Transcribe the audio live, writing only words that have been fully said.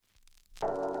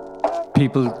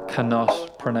people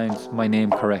cannot pronounce my name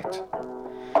correct.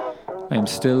 I am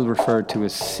still referred to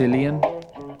as Cillian,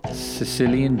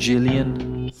 Sicilian,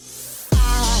 Gillian.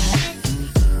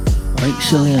 Right,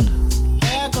 Cillian.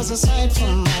 Who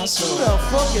the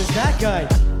fuck is that guy?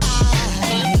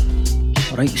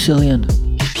 Right, Cillian.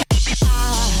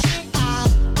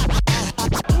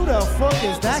 Who the fuck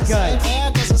is that guy?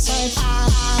 It's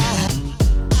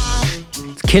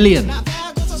Killian.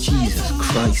 Jesus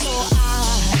Christ.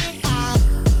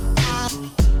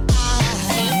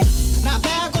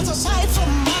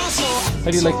 How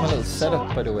do you like my little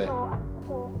setup, by the way?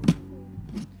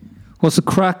 What's the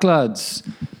crack, lads?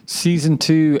 Season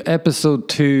 2, episode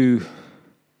 2.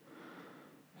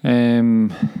 Yeah,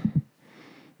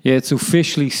 it's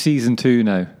officially season 2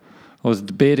 now. I was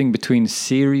debating between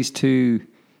series 2.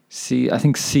 I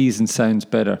think season sounds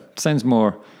better. Sounds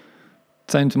more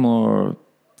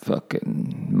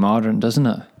fucking modern, doesn't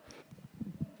it?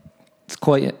 It's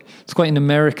quite an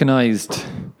Americanized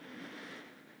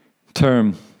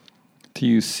term to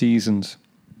use seasons.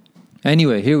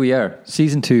 Anyway, here we are,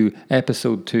 season 2,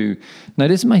 episode 2. Now,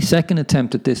 this is my second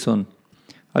attempt at this one.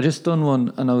 I just done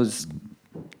one, and I was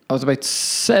about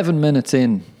 7 minutes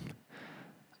in,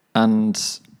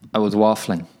 and I was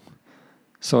waffling.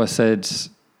 So I said,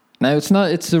 now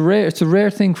it's a rare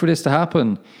thing for this to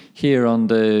happen here on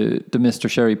the Mr.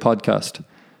 Sherry podcast,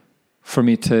 for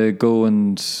me to go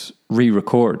and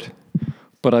re-record.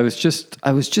 But I was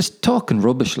just talking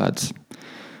rubbish, lads.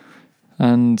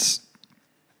 And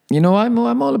you know, I'm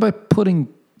all about putting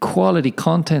quality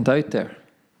content out there,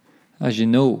 as you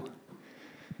know.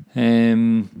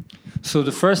 So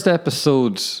the first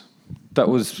episode that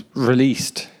was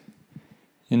released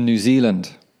in New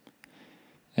Zealand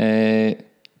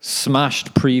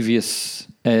smashed previous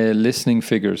listening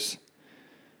figures.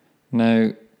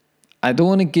 Now, I don't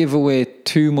want to give away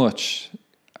too much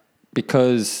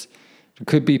because there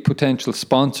could be potential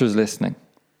sponsors listening,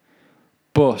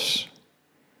 but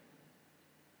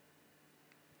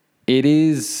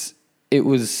it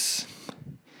was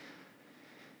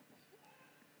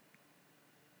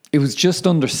just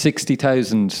under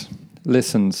 60,000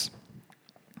 listens.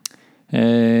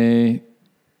 Now,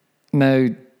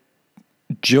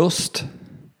 just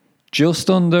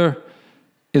under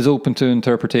is open to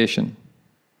interpretation.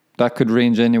 That could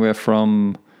range anywhere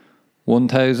from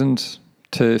 1,000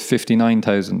 to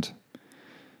 59,000.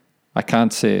 I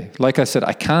can't say. Like I said,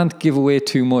 I can't give away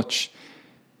too much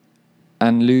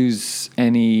and lose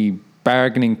any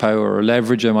bargaining power or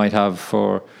leverage I might have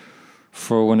for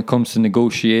when it comes to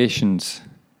negotiations,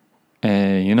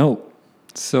 you know.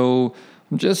 So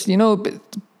I'm just, you know, a bit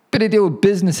of the old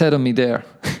business head on me there.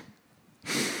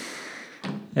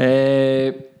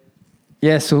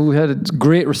 Yeah, so we had a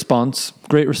great response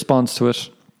to it.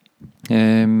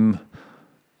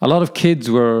 A lot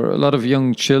of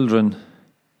young children,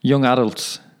 young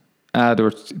adults,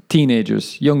 or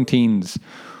teenagers, young teens,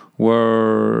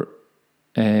 were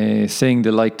saying they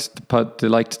liked the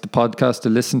podcast, to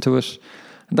listen to it.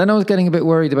 And then I was getting a bit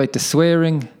worried about the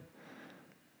swearing.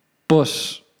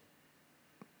 But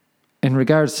in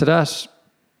regards to that,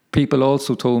 people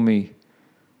also told me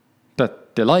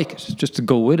that they like it, just to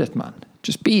go with it, man.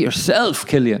 Just be yourself,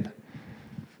 Killian.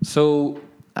 So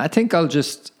I think I'll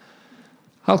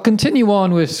continue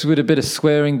on with a bit of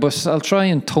swearing, but I'll try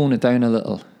and tone it down a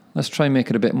little. Let's try and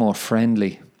make it a bit more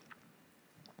friendly.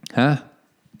 Huh?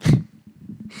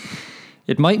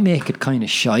 It might make it kind of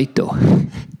shite, though.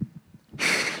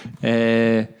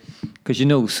 Because, you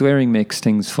know, swearing makes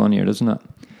things funnier, doesn't it?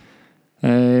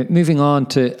 Moving on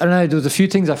to... I don't know, there was a few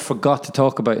things I forgot to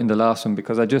talk about in the last one,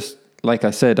 because like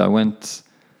I said, I went...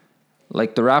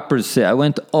 Like the rappers say, I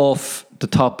went off the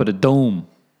top of the dome.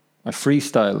 I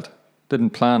freestyled,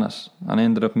 didn't plan it, and I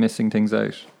ended up missing things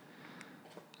out.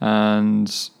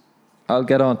 And I'll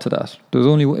get on to that. It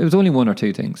was only one or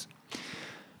two things.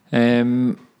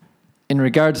 In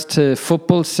regards to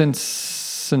football,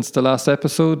 since the last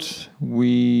episode,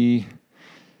 the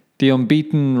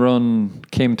unbeaten run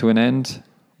came to an end.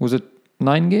 Was it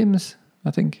 9 games?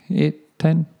 I think 8,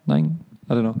 10, 9.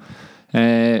 I don't know.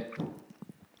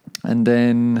 And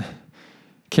then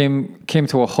came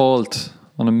to a halt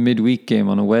on a midweek game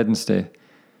on a Wednesday,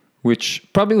 which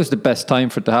probably was the best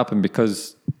time for it to happen,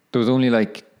 because there was only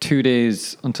like 2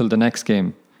 days until the next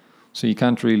game. So you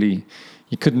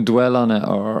couldn't dwell on it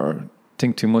or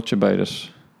think too much about it.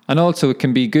 And also it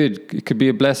can be good. It could be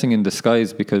a blessing in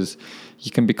disguise, because you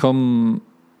could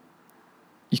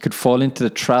fall into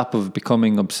the trap of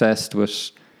becoming obsessed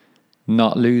with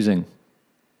not losing.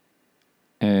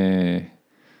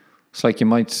 It's like you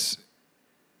might,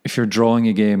 if you're drawing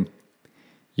a game,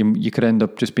 you could end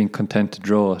up just being content to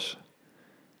draw it.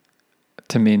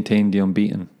 to maintain the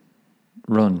unbeaten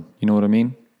run. You know what I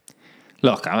mean?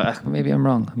 Look, maybe I'm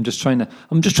wrong. I'm just trying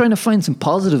to find some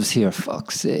positives here.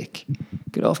 Fuck's sake,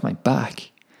 get off my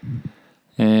back.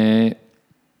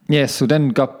 Yeah. So then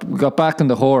we got back on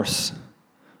the horse.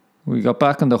 We got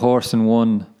back on the horse and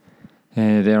won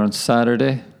there on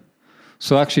Saturday.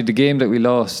 So actually, the game that we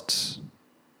lost.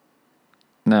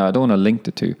 Now I don't want to link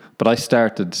the two, but I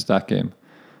started that game.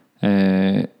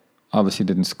 Obviously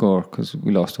didn't score because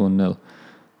we lost 1-0.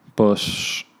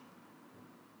 But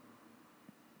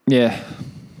yeah,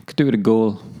 could do with a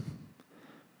goal.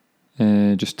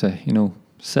 Just to,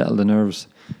 settle the nerves.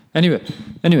 Anyway,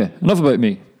 enough about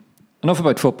me. Enough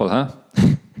about football, huh?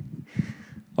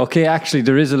 Okay, actually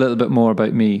there is a little bit more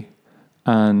about me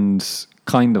and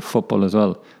kind of football as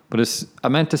well. But I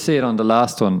meant to say it on the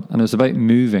last one, and it was about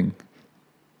moving.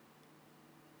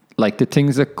 Like the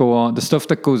things that go on, the stuff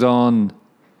that goes on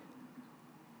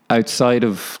outside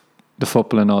of the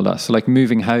football and all that. So like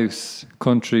moving house,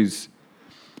 countries.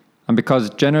 And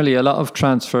because generally a lot of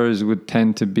transfers would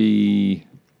tend to be,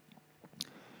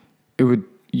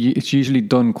 it's usually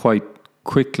done quite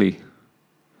quickly.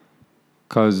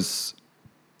 Because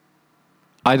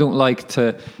I don't like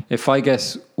to, if I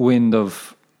get wind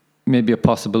of maybe a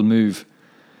possible move,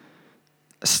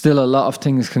 still a lot of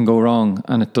things can go wrong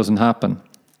and it doesn't happen.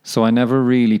 So I never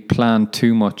really plan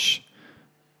too much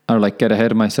or like get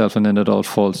ahead of myself and then it all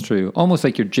falls through. Almost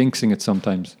like you're jinxing it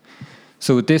sometimes.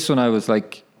 So with this one, I was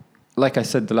like I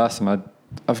said the last time,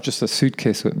 I've just a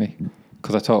suitcase with me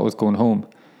because I thought I was going home.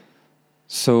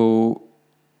 So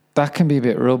that can be a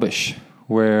bit rubbish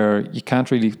where you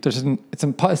can't really,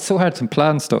 it's so hard to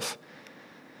plan stuff.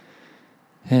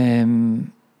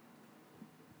 And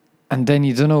then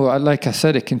you don't know, like I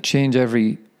said, it can change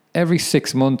every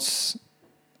 6 months.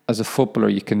 As a footballer,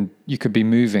 you could be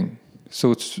moving,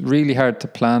 so it's really hard to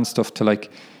plan stuff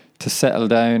to settle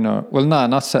down or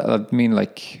not settle. I mean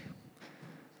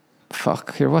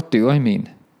fuck here. What do I mean?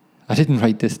 I didn't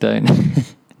write this down.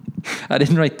 I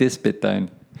didn't write this bit down.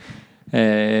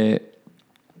 Yeah.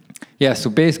 So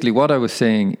basically, what I was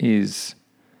saying is,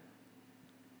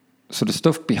 so the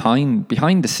stuff behind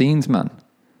the scenes, man,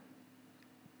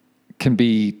 can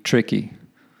be tricky.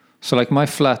 So like my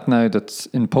flat now that's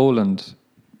in Poland.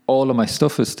 All of my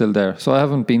stuff is still there. So I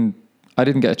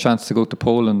didn't get a chance to go to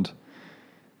Poland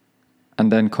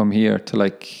and then come here to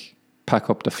like pack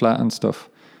up the flat and stuff.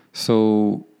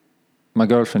 So my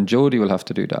girlfriend Jodie will have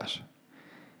to do that.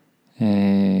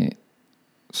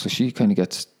 So she kind of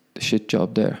gets the shit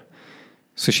job there.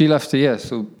 So she'll have to,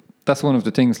 so that's one of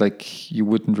the things like you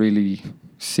wouldn't really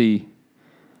see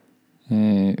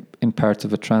in parts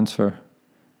of a transfer.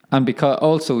 And because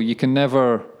also you can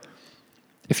never...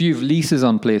 If you have leases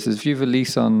on places, if you have a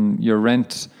lease on your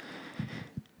rent,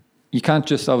 you can't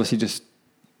just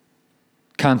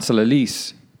cancel a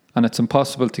lease. And it's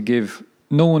impossible to give,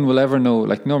 no one will ever know,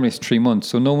 like normally it's 3 months,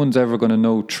 so no one's ever going to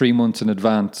know 3 months in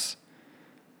advance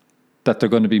that they're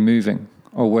going to be moving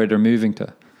or where they're moving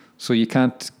to. So you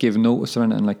can't give notice or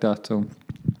anything like that. So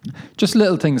just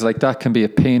little things like that can be a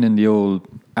pain in the old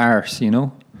arse,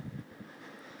 So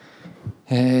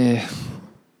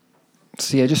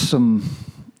yeah, just some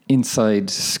inside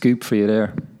scoop for you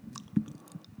there.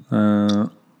 I'm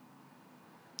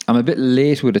a bit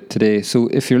late with it today, so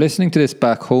if you're listening to this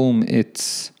back home,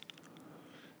 it's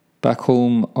back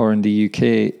home or in the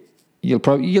UK,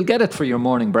 you'll get it for your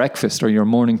morning breakfast or your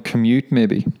morning commute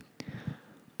maybe.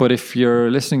 But if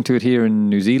you're listening to it here in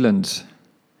New Zealand,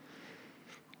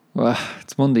 well,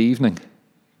 it's Monday evening.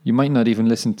 You might not even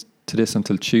listen to this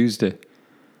until Tuesday.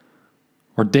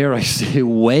 Or dare I say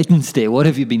Wednesday. What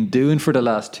have you been doing for the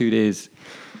last 2 days?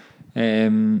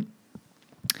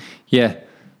 Yeah.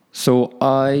 So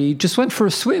I just went for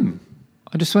a swim.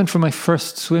 I just went for my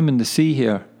first swim in the sea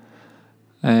here.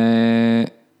 I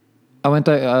went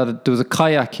out, there was a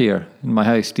kayak here in my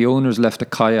house. The owners left a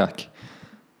kayak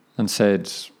and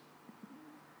said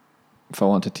if I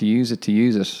wanted to use it,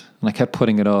 And I kept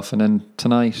putting it off. And then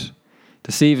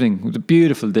this evening, it was a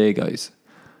beautiful day, guys.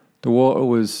 The water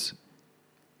was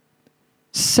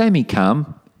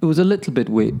semi-calm. It was a little bit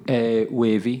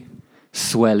wavy,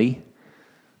 swelly.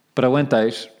 But I went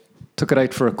out, took it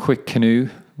out for a quick canoe.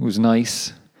 It was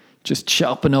nice. Just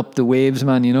chopping up the waves,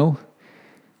 man,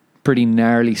 Pretty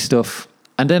gnarly stuff.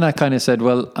 And then I kind of said,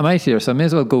 well, I'm out here, so I may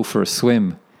as well go for a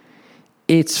swim.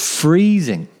 It's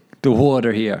freezing, the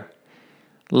water here.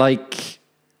 Like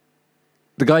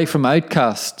the guy from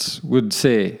Outcast would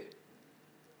say,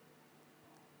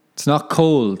 it's not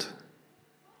cold.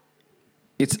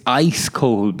 It's ice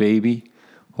cold, baby.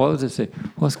 What does it say?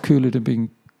 What's cooler than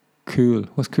being cool?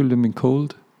 What's cooler than being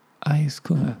cold? Ice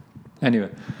cold.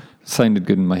 Anyway, Sounded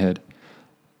good in my head.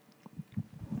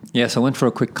 Yes, I went for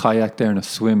a quick kayak there and a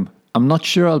swim. I'm not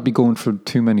sure I'll be going for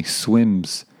too many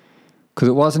swims because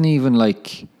it wasn't even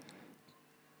like,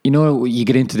 you know, you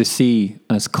get into the sea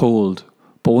and it's cold,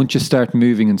 but once you start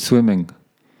moving and swimming,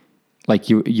 like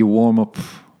you warm up,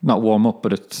 not warm up,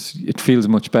 but it feels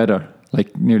much better,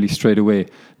 like nearly straight away.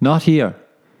 Not here.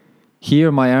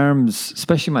 Here, my arms,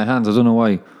 especially my hands, I don't know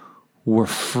why, were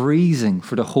freezing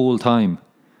for the whole time.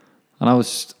 And I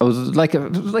was like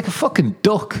a fucking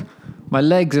duck. My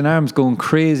legs and arms going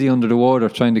crazy under the water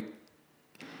trying to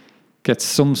get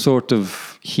some sort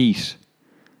of heat.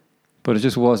 But it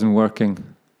just wasn't working.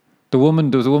 There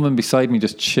was a woman beside me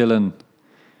just chilling.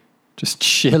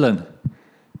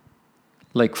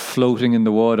 Like floating in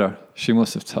the water. She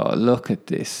must have thought, look at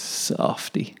this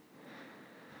softy.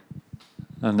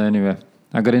 And anyway,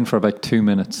 I got in for about 2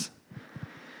 minutes.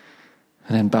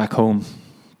 And then back home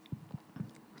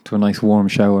to a nice warm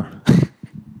shower.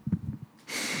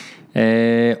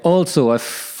 Also, I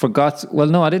forgot... Well,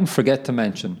 no, I didn't forget to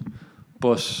mention.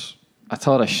 But I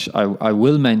thought I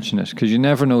will mention it because you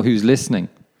never know who's listening.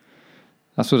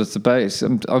 That's what it's about.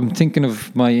 I'm thinking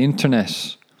of my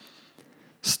internet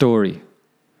story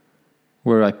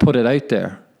where I put it out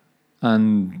there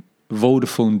and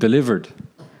Vodafone delivered.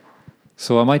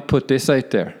 So I might put this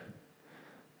out there.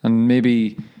 And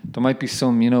maybe there might be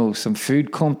some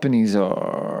food companies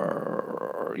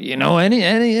or,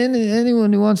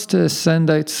 anyone who wants to send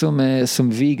out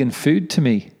some vegan food to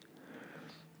me.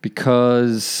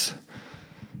 Because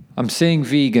I'm saying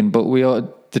vegan, but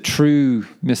the true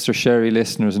Mr. Sherry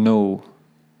listeners know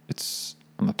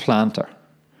I'm a planter.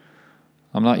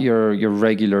 I'm not your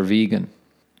regular vegan.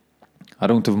 I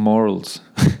don't have morals.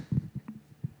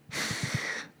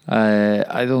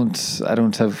 I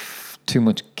don't have too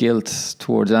much guilt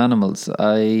towards animals.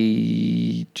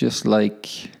 I just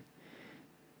like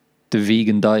the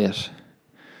vegan diet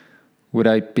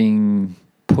without being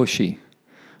pushy.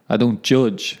 I don't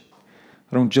judge.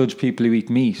 I don't judge people who eat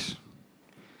meat.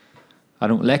 I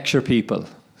don't lecture people,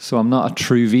 so I'm not a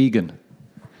true vegan.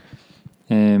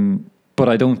 But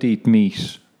I don't eat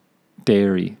meat,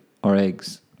 dairy, or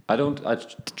eggs. I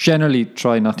generally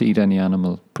try not to eat any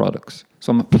animal products.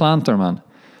 So I'm a planter, man.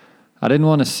 I didn't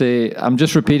want to say... I'm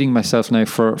just repeating myself now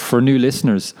for new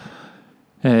listeners.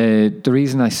 The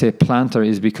reason I say planter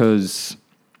is because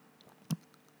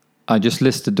I just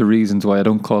listed the reasons why I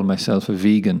don't call myself a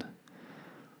vegan.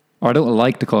 Or I don't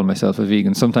like to call myself a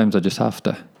vegan. Sometimes I just have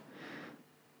to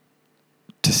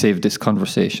save this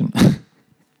conversation.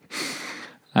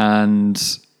 And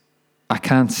I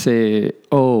can't say,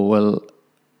 oh, well,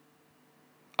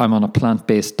 I'm on a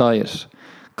plant-based diet,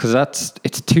 because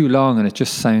it's too long and it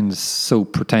just sounds so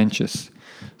pretentious.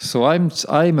 So I'm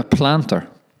a planter.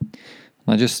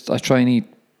 I try and eat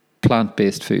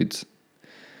plant-based foods.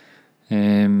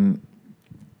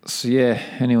 So yeah,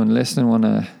 anyone listening want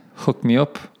to hook me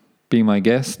up, be my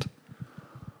guest?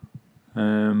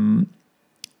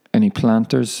 Any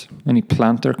planters, any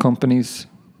planter companies,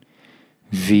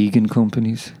 vegan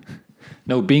companies?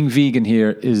 No, being vegan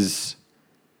here is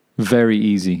very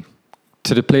easy.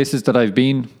 To the places that I've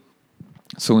been,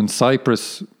 so in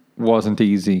Cyprus wasn't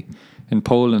easy. In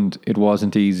Poland it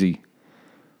wasn't easy.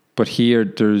 But here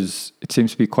it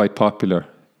seems to be quite popular.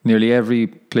 Nearly every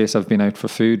place I've been out for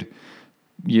food,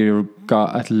 you've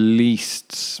got at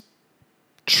least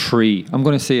 3. I'm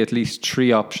going to say at least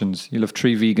 3 options. You'll have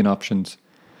 3 vegan options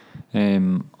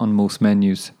on most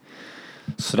menus.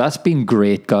 So that's been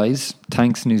great, guys.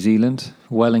 Thanks, New Zealand,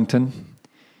 Wellington.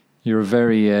 You're a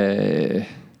very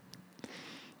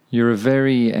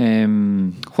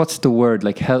what's the word?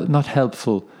 Like not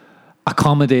helpful,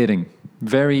 accommodating.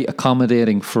 Very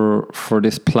accommodating for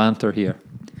this planter here.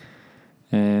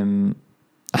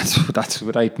 That's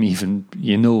without me even,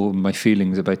 my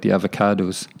feelings about the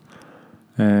avocados.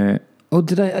 I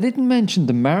didn't mention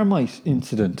the Marmite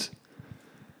incident.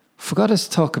 Forgot us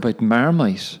to talk about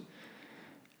Marmite.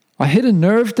 I hit a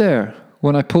nerve there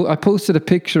when I posted a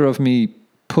picture of me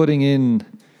putting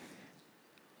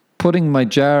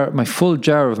my full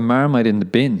jar of Marmite in the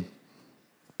bin.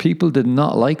 People did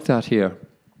not like that here.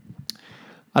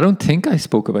 I don't think I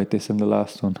spoke about this in the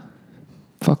last one.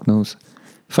 Fuck knows.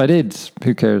 If I did,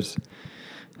 who cares?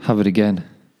 Have it again.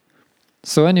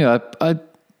 So anyway,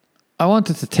 I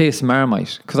wanted to taste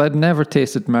Marmite because I'd never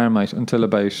tasted Marmite until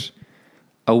about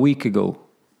a week ago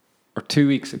or 2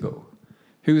 weeks ago.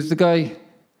 Who was the guy?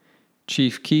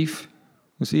 Chief Keef?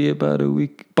 Was he about a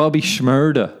week? Bobby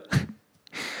Shmurda.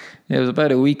 Yeah, it was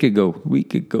about a week ago.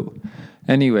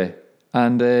 Anyway,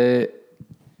 and I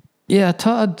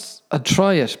thought I'd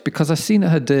try it because I seen it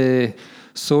had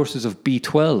sources of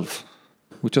B12.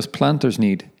 which us planters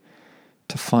need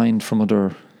to find from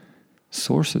other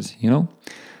sources, you know?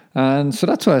 And so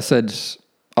that's why I said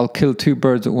I'll kill two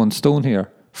birds with one stone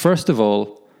here. First of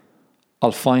all,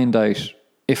 I'll find out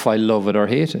if I love it or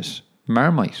hate it.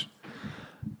 Marmite.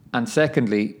 And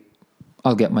secondly,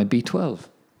 I'll get my B12.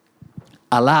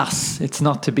 Alas, it's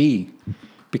not to be,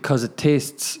 because it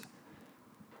tastes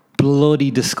bloody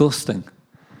disgusting.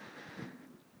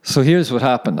 So here's what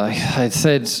happened. I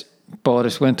said, bought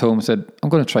it, went home and said, I'm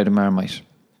going to try the Marmite.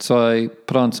 So I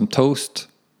put on some toast.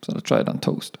 So I tried on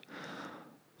toast.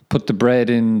 Put the bread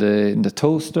in the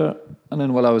toaster. And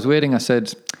then while I was waiting, I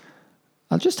said,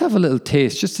 I'll just have a little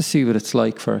taste just to see what it's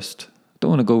like first. I don't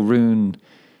want to go ruin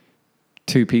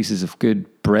 2 pieces of good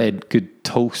bread, good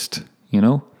toast, you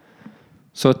know?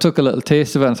 So I took a little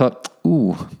taste of it and thought,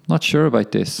 ooh, not sure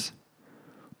about this.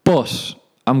 But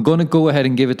I'm going to go ahead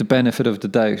and give it the benefit of the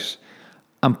doubt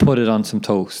and put it on some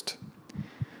toast.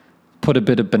 Put a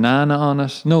bit of banana on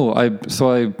it. No, I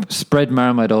spread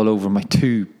Marmite all over my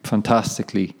 2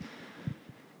 fantastically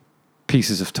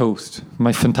pieces of toast.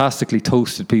 My fantastically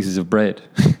toasted pieces of bread.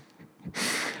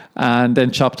 And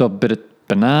then chopped up a bit of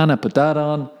banana, put that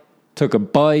on. Took a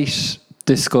bite.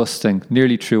 Disgusting.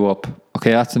 Nearly threw up.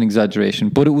 Okay, that's an exaggeration,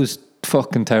 but it was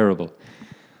fucking terrible.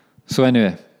 So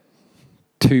anyway,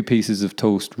 2 pieces of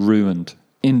toast ruined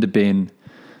in the bin.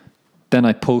 Then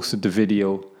I posted the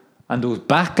video, and there was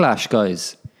backlash,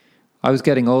 guys. I was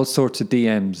getting all sorts of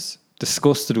DMs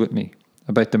disgusted with me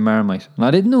about the Marmite, and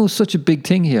I didn't know it was such a big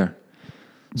thing here.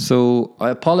 So I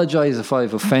apologise if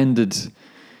I've offended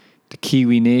the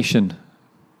Kiwi nation,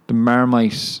 the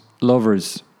Marmite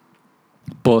lovers,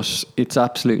 but it's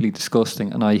absolutely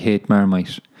disgusting, and I hate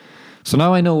Marmite. So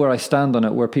now I know where I stand on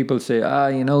it, where people say,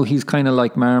 you know, he's kind of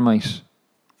like Marmite.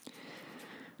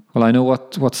 Well, I know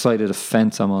what side of the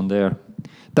fence I'm on there.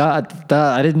 That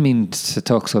I didn't mean to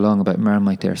talk so long about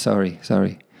Marmite there. Sorry.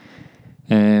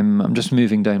 I'm just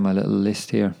moving down my little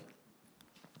list here.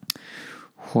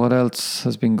 What else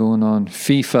has been going on?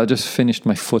 FIFA. I just finished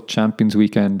my FUT Champions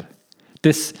weekend.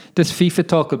 This FIFA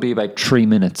talk will be about 3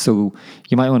 minutes, so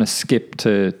you might want to skip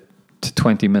to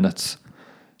 20 minutes.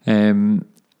 The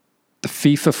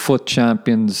FIFA FUT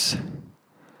Champions,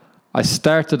 I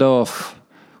started off,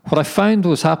 what I found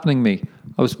was happening to me,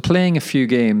 I was playing a few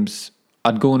games,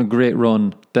 I'd go on a great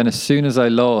run, then as soon as I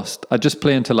lost, I'd just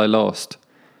play until I lost,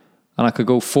 and I could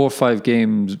go 4 or 5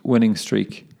 games winning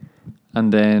streak,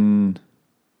 and then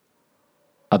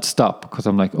I'd stop, because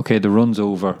I'm like, okay, the run's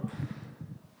over.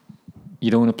 You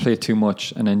don't want to play too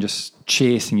much and then just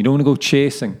chasing. You don't want to go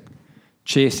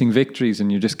chasing victories,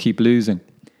 and you just keep losing.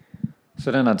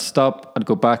 So then I'd stop, I'd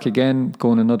go back again,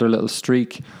 go on another little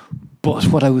streak. But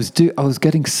what I was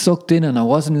getting sucked in, and I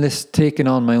wasn't taking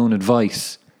on my own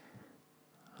advice.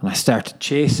 And I started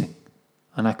chasing.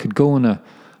 And I could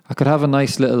have a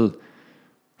nice little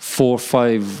 4 or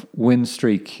 5 win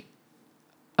streak.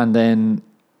 And then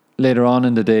later on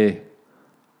in the day,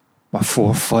 my 4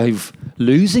 or 5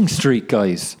 losing streak,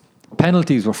 guys.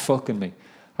 Penalties were fucking me.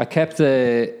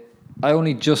 I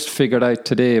only just figured out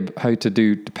today how to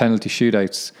do the penalty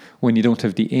shootouts when you don't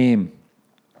have the aim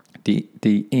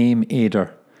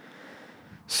aider.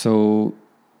 So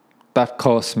that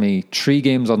cost me 3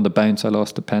 games on the bounce. I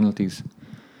lost the penalties,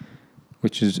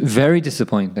 which is very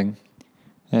disappointing.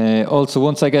 Also,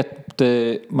 once I get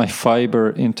my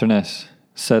fibre internet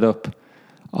set up,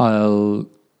 I'll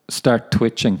start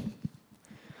twitching.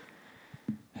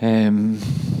 I'm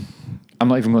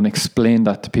not even going to explain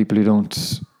that to people who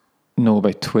don't know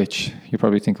about Twitch. You're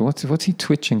probably thinking, what's he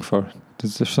twitching for?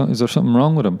 Is there something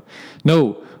wrong with him?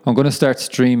 No, I'm going to start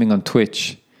streaming on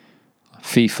Twitch,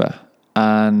 FIFA.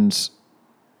 And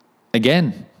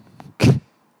again, if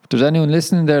there's anyone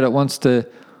listening there that wants to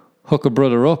hook a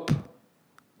brother up,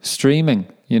 streaming,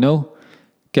 you know,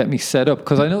 get me set up.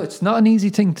 Because I know it's not an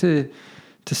easy thing to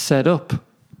set up.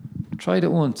 Tried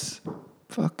it once.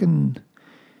 Fucking...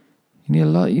 You need a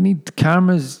lot. You need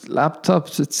cameras,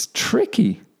 laptops. It's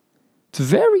tricky. It's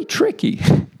very tricky.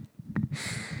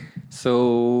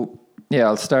 So yeah,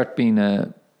 I'll start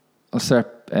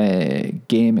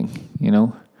gaming. You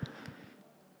know.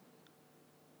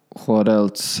 What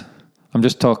else? I'm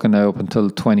just talking now up until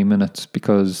 20 minutes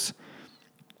because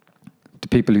the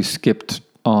people who skipped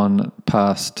on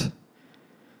past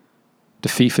the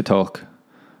FIFA talk,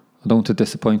 I don't want to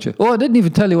disappoint you. Oh, I didn't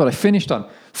even tell you what I finished on.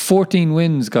 14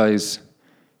 wins, guys.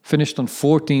 Finished on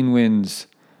 14 wins.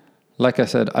 Like I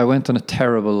said, I went on a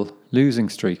terrible losing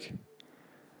streak.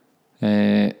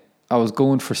 I was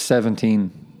going for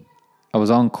 17. I was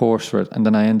on course for it, and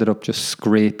then I ended up just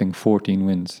scraping 14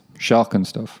 wins. Shocking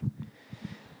stuff.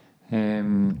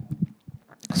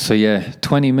 So yeah,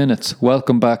 20 minutes.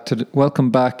 Welcome back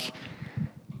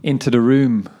into the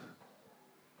room.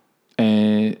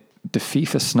 The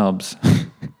FIFA snobs.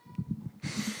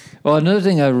 Oh, another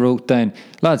thing I wrote down,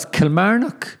 lads,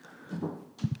 Kilmarnock.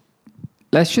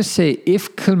 Let's just say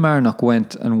if Kilmarnock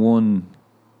went and won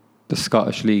the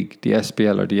Scottish League, the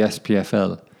SPL or the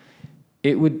SPFL,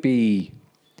 it would be.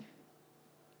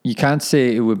 You can't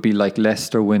say it would be like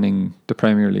Leicester winning the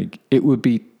Premier League. It would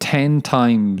be 10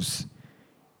 times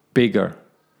bigger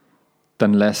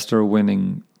than Leicester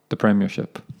winning the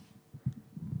Premiership.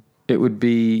 It would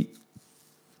be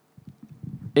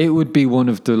one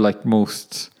of the like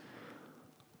most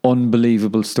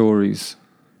unbelievable stories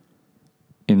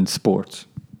in sports.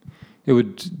 It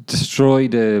would destroy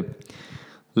the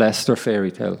Leicester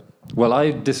fairy tale. Well,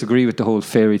 I disagree with the whole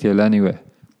fairy tale anyway,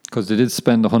 because they did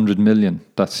spend 100 million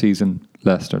that season,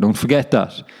 Leicester. Don't forget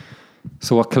that.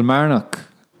 So what Kilmarnock,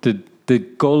 the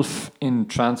gulf in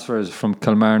transfers from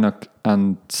Kilmarnock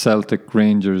and Celtic,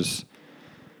 Rangers,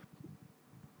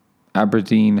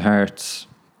 Aberdeen, Hearts,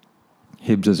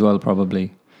 Hibs as well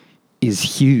probably,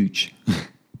 is huge.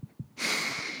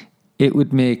 It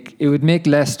would make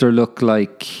Leicester look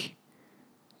like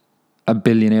a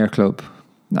billionaire club.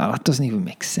 No, that doesn't even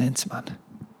make sense, man.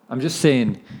 I'm just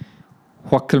saying,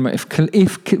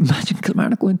 imagine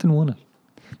Kilmarnock went and won it.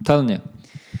 I'm telling you.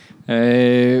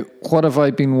 What have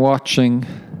I been watching?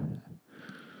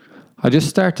 I just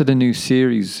started a new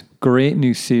series, great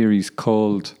new series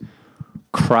called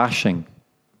Crashing.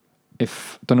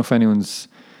 Don't know if anyone's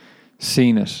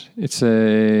seen it. It's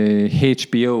a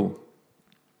HBO.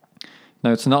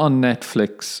 Now it's not on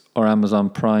Netflix or Amazon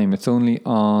Prime. It's only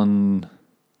on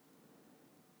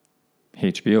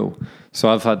HBO. So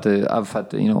I've had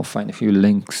to find a few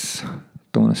links.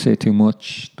 Don't want to say too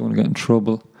much. Don't want to get in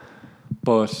trouble.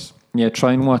 But yeah,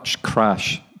 try and watch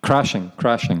Crashing.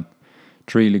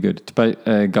 It's really good. It's about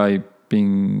a guy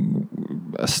being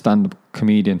a stand-up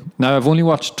comedian. Now I've only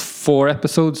watched 3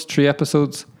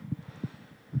 episodes,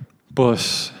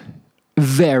 but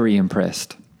very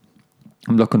impressed.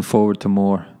 I'm looking forward to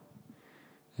more.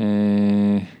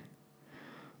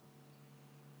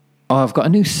 I've got a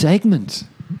new segment.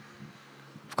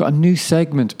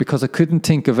 Because I couldn't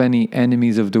think of any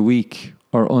enemies of the week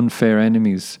or unfair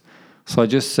enemies. So I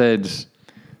just said,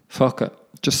 fuck it,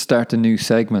 just start a new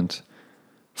segment.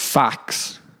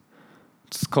 Facts.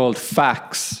 It's called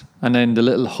Facts. And then the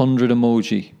little 100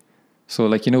 emoji. So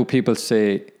people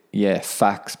say, yeah,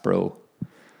 facts, bro.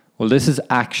 Well, this is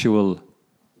actual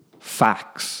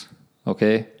facts,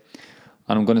 okay?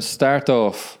 And I'm going to start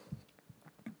off.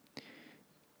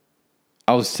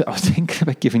 I was thinking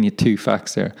about giving you 2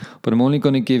 facts there, but I'm only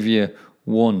going to give you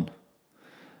 1.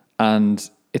 And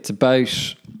it's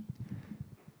about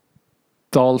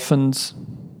dolphins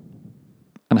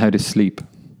and how to sleep.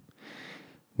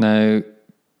 Now,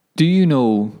 do you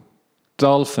know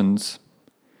dolphins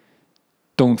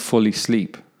don't fully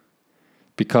sleep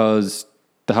because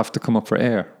they have to come up for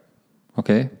air?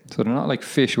 Okay? So they're not like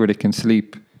fish where they can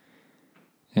sleep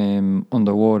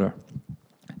underwater.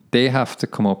 They have to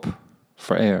come up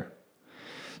for air.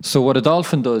 So what a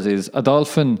dolphin does is a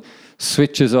dolphin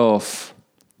switches off,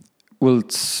 will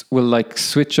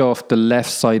switch off the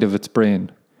left side of its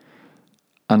brain.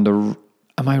 And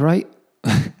am I right?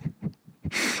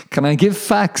 Can I give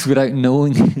facts without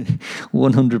knowing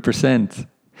 100%?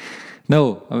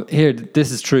 No, here,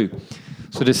 this is true.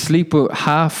 So they sleep with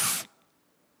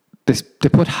they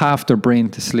put half their brain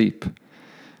to sleep.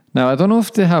 Now, I don't know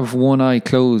if they have one eye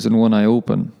closed and one eye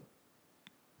open.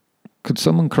 Could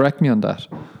someone correct me on that?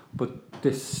 But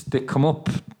they come up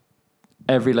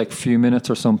every few minutes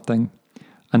or something,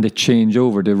 and they change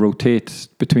over. They rotate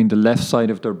between the left side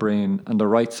of their brain and the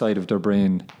right side of their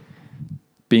brain,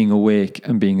 being awake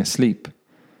and being asleep.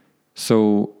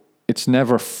 So it's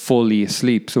never fully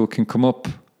asleep. So it can come up.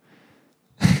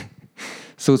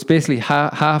 So it's basically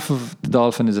half of the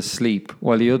dolphin is asleep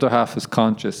while the other half is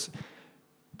conscious,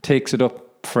 takes it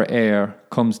up for air,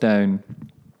 comes down,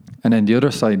 and then the other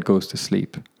side goes to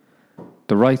sleep.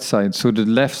 The right side. So the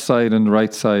left side and the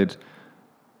right side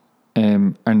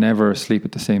are never asleep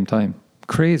at the same time.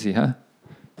 Crazy, huh?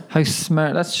 How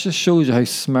smart. That just shows you how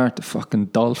smart the fucking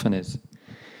dolphin is.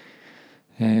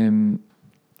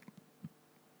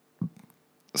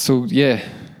 So yeah.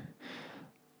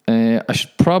 I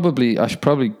should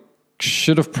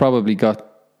have probably got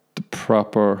the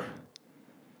proper.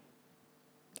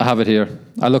 I have it here.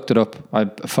 I looked it up. I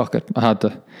had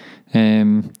to.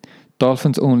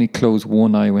 Dolphins only close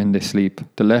one eye when they sleep.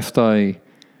 The left eye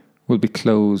will be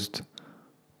closed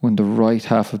when the right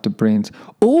half of the brain's.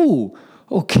 Oh,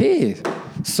 okay.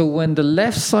 So when the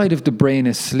left side of the brain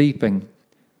is sleeping,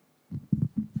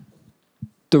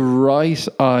 the right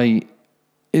eye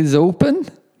is open.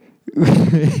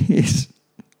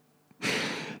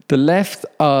 The left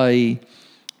eye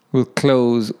will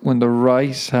close when the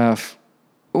right half.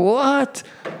 What?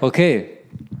 Okay.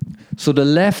 So the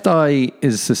left eye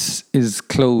is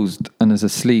closed and is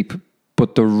asleep,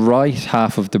 but the right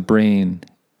half of the brain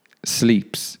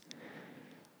sleeps.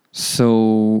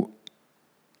 So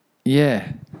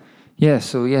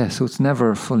so it's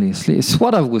never fully asleep. It's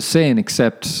what I was saying,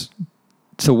 except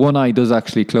so one eye does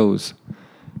actually close.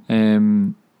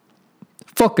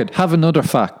 Fuck it, have another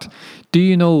fact. Do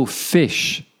you know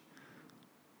fish?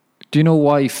 Do you know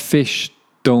why fish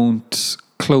don't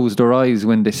close their eyes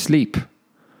when they sleep?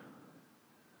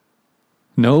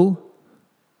 No?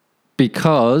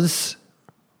 Because,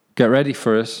 get ready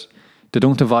for it, they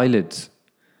don't have eyelids.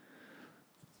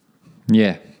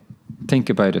 Yeah, think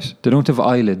about it. They don't have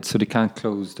eyelids, so they can't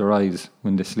close their eyes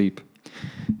when they sleep.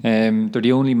 They're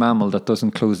the only mammal that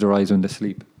doesn't close their eyes when they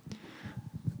sleep.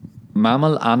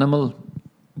 Animal,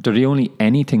 they're the only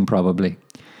anything probably.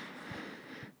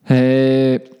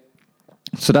 So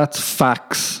that's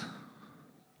facts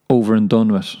over and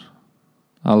done with.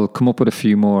 I'll come up with a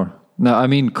few more. No, I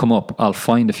mean I'll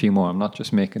find a few more. I'm not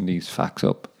just making these facts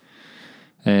up.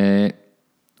 Quick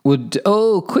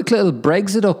little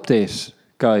Brexit update,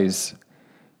 guys.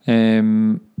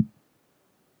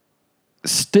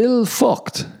 Still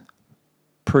fucked,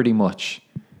 pretty much,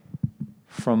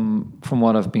 from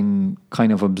what I've been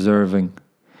kind of observing.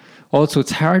 Also,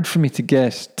 it's hard for me to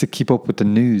keep up with the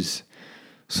news,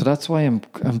 so that's why I'm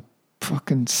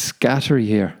fucking scattery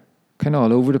here, kind of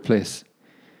all over the place.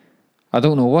 I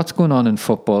don't know what's going on in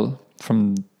football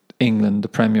from England, the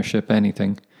Premiership,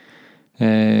 anything.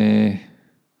 I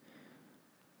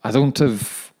don't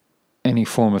have any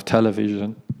form of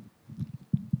television.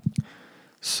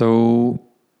 So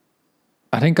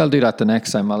I think I'll do that the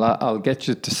next time. I'll get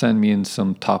you to send me in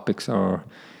some topics or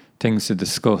things to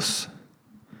discuss.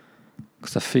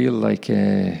 Because I feel like...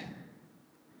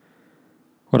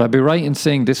 would I be right in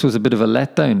saying this was a bit of a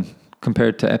letdown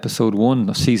compared to episode 1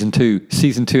 of season 2?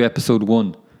 Season 2, episode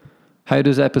 1. How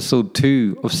does episode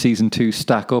 2 of season 2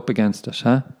 stack up against it,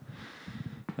 huh?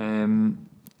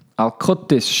 I'll cut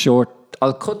this short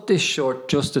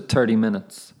just at 30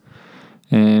 minutes.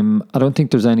 I don't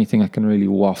think there's anything I can really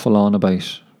waffle on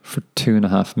about for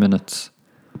 2.5 minutes.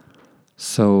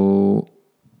 So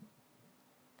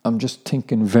I'm just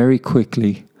thinking very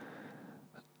quickly.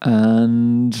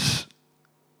 And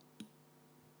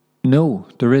no,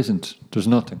 there isn't. There's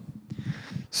nothing.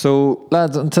 So,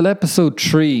 lads, until episode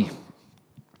 3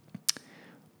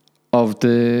 of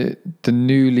the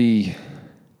newly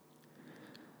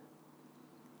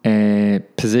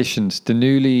positions, the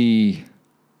newly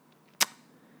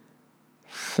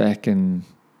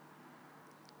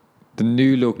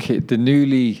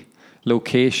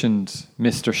locations,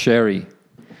 Mr. Sherry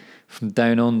from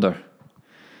down under.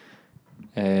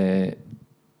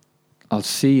 I'll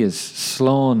see you,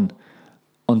 Slán,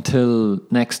 until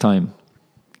next time.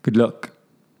 Good luck.